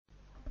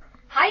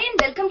Hi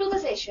and welcome to the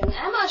session.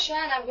 I am Asha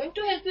and I am going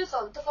to help you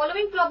solve the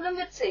following problem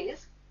which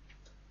says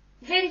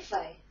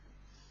verify.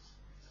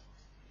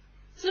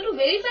 So to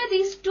verify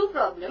these two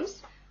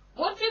problems,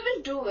 what we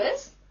will do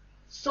is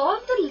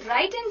solve the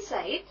right hand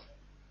side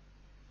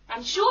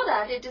and show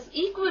that it is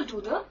equal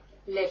to the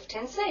left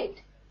hand side.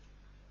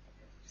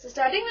 So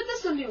starting with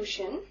the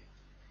solution,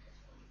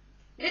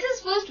 let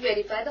us first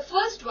verify the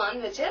first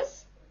one, which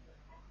is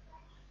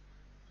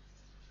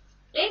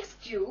x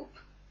cube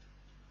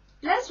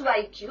plus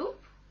y cube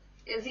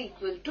is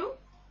equal to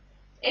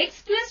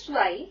x plus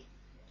y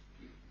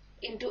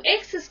into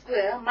x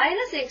square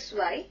minus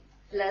xy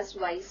plus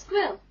y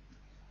square.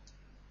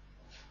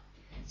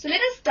 So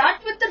let us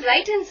start with the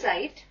right hand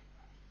side.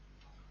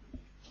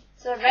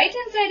 So right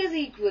hand side is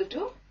equal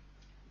to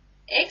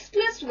x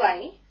plus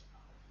y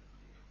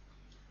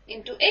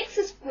into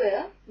x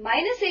square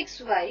minus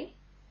xy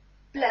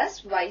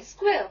plus y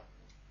square.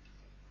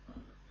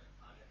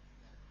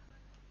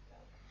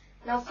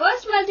 Now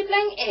first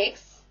multiplying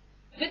x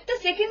with the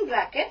second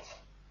bracket,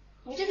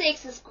 which is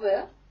x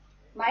square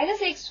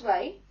minus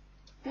xy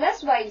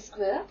plus y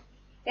square,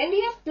 then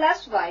we have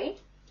plus y,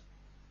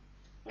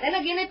 then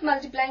again it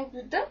multiplying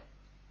with the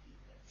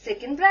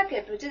second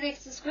bracket, which is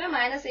x square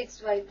minus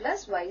xy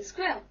plus y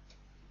square.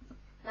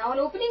 Now on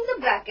opening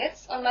the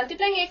brackets, on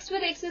multiplying x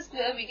with x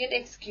square we get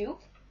x cube,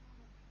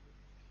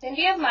 then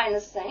we have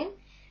minus sign,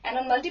 and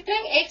on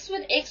multiplying x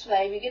with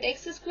xy we get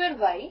x square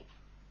y,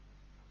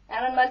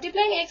 and on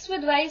multiplying x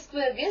with y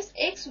square gives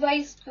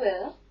xy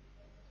square,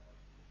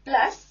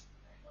 plus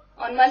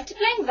on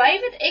multiplying y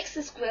with x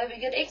square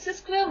we get x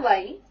square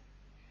y,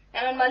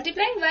 and on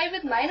multiplying y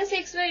with minus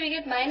xy we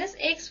get minus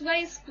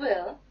xy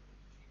square,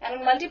 and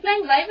on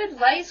multiplying y with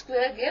y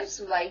square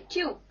gives y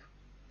cube.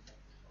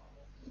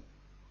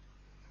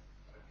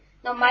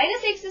 Now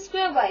minus x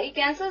square y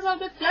cancels out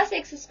with plus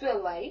x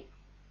square y,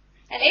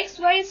 and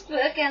xy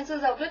square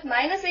cancels out with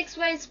minus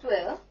xy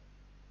square,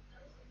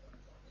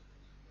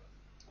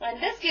 and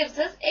this gives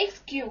us x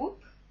cube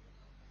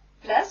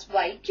plus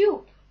y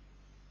cube,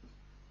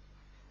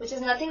 which is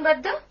nothing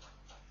but the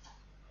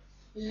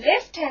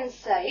left hand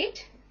side,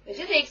 which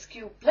is x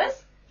cube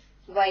plus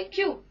y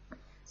cube.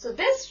 So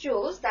this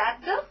shows that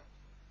the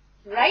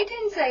right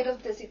hand side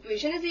of this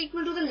equation is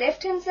equal to the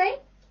left hand side,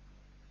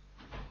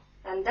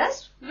 and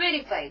thus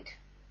verified.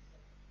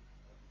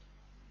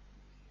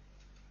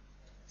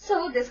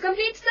 So this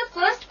completes the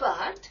first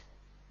part,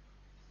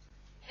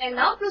 and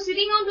now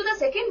proceeding on to the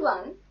second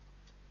one,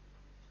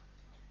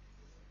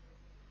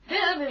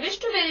 where we wish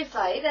to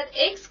verify that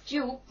x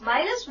cube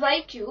minus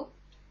y cube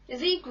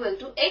is equal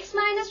to x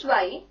minus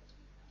y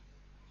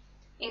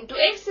into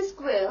x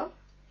square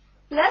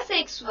plus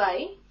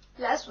xy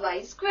plus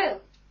y square.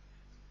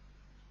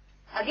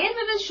 Again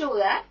we will show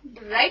that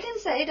the right hand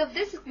side of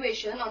this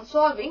equation on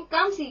solving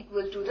comes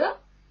equal to the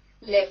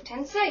left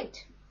hand side.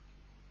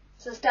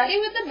 So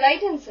starting with the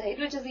right hand side,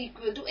 which is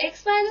equal to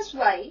x minus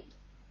y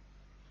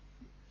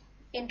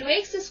into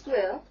x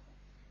square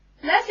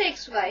plus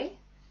xy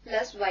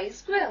plus y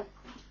square.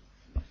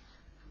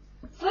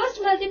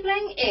 First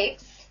multiplying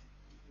x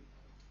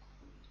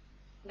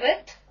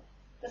with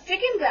the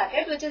second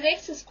bracket, which is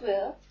x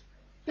square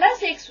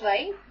plus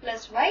xy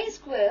plus y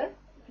square,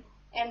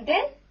 and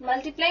then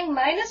multiplying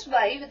minus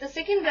y with the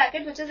second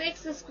bracket, which is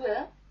x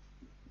square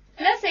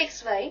plus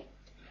xy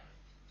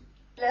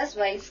plus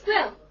y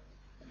square.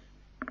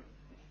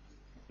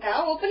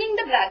 Now opening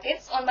the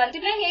brackets, on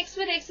multiplying x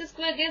with x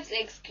square gives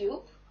x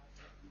cube,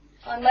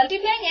 on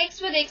multiplying x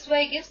with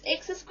xy gives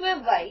x square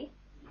y,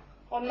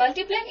 on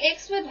multiplying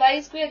x with y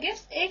square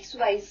gives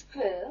xy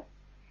square,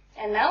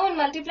 and now on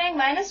multiplying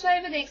minus y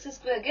with x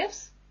square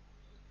gives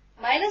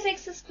minus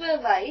x square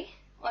y,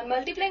 on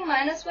multiplying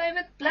minus y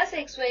with plus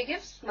xy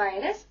gives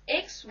minus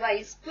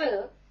xy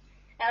square,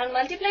 and on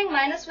multiplying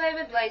minus y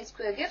with y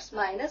square gives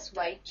minus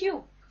y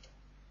cube.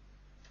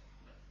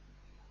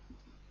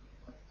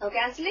 Now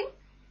cancelling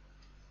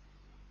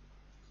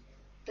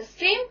the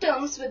same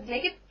terms with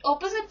negative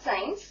opposite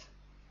signs,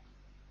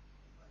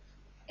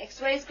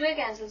 xy square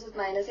cancels with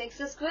minus x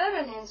square,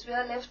 and hence we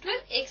are left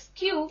with x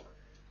cube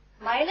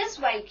minus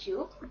y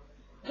cube,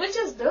 which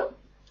is the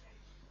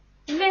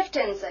left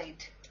hand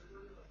side.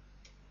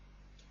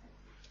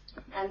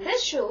 And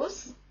this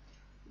shows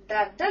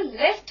that the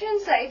left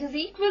hand side is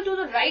equal to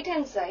the right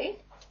hand side,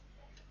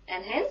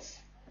 and hence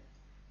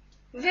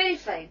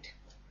verified.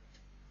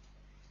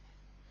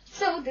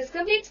 So this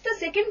completes the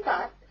second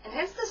part and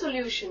hence the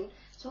solution.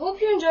 So hope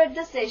you enjoyed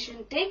this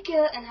session. Take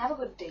care and have a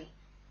good day.